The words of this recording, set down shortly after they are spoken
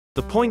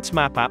The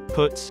PointsMap app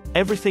puts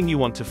everything you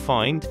want to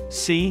find,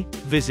 see,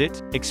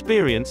 visit,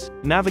 experience,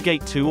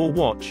 navigate to or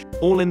watch,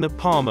 all in the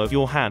palm of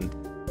your hand.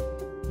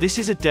 This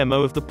is a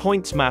demo of the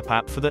PointsMap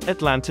app for the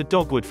Atlanta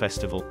Dogwood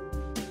Festival.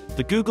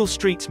 The Google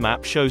Streets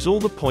map shows all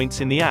the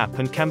points in the app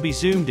and can be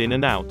zoomed in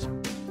and out.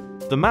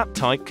 The map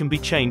type can be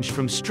changed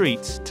from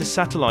streets to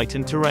satellite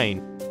and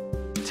terrain.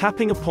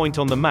 Tapping a point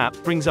on the map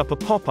brings up a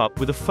pop-up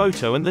with a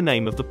photo and the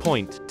name of the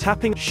point.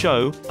 Tapping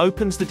Show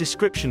opens the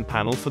description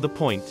panel for the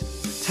point.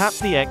 Tap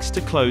the X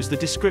to close the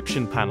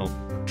description panel.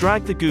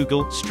 Drag the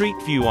Google Street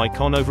View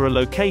icon over a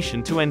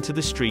location to enter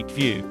the street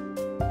view.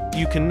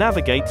 You can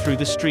navigate through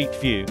the street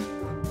view.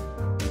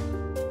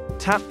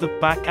 Tap the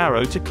back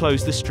arrow to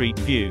close the street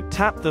view.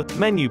 Tap the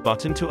menu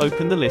button to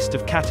open the list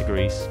of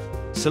categories.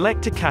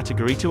 Select a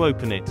category to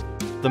open it.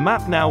 The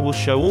map now will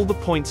show all the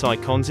points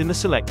icons in the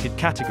selected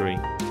category.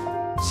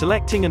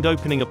 Selecting and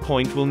opening a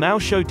point will now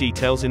show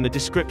details in the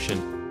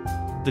description.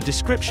 The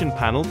description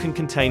panel can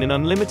contain an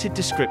unlimited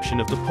description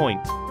of the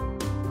point.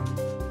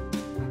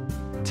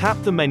 Tap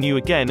the menu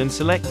again and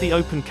select the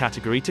open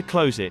category to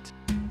close it.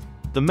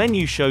 The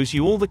menu shows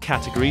you all the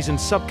categories and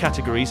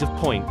subcategories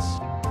of points.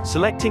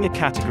 Selecting a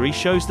category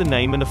shows the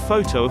name and a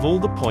photo of all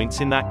the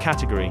points in that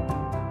category.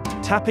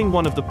 Tapping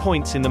one of the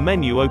points in the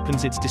menu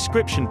opens its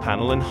description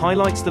panel and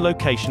highlights the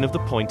location of the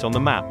point on the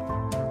map.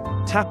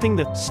 Tapping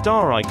the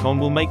star icon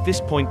will make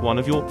this point one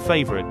of your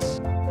favorites.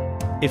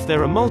 If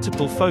there are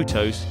multiple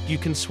photos, you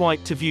can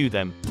swipe to view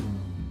them.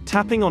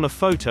 Tapping on a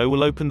photo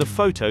will open the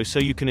photo so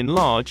you can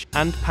enlarge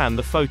and pan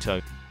the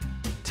photo.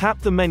 Tap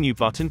the menu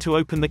button to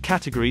open the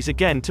categories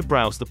again to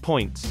browse the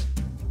points.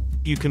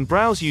 You can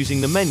browse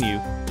using the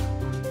menu,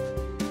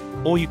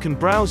 or you can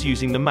browse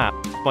using the map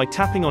by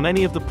tapping on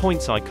any of the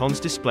points icons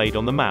displayed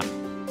on the map.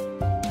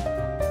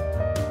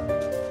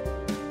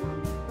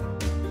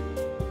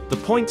 The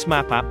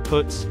PointsMap app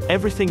puts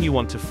everything you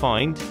want to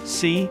find,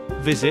 see,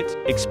 visit,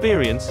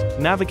 experience,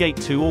 navigate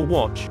to or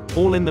watch,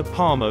 all in the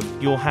palm of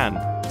your hand.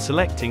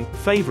 Selecting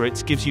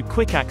favorites gives you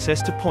quick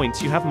access to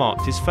points you have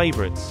marked as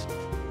favorites.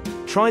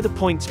 Try the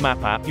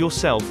PointsMap app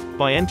yourself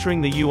by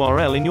entering the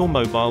URL in your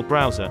mobile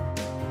browser.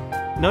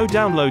 No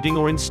downloading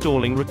or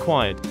installing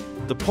required.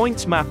 The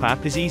PointsMap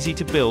app is easy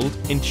to build,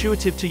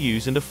 intuitive to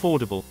use and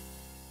affordable.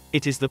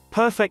 It is the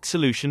perfect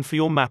solution for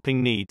your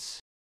mapping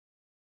needs.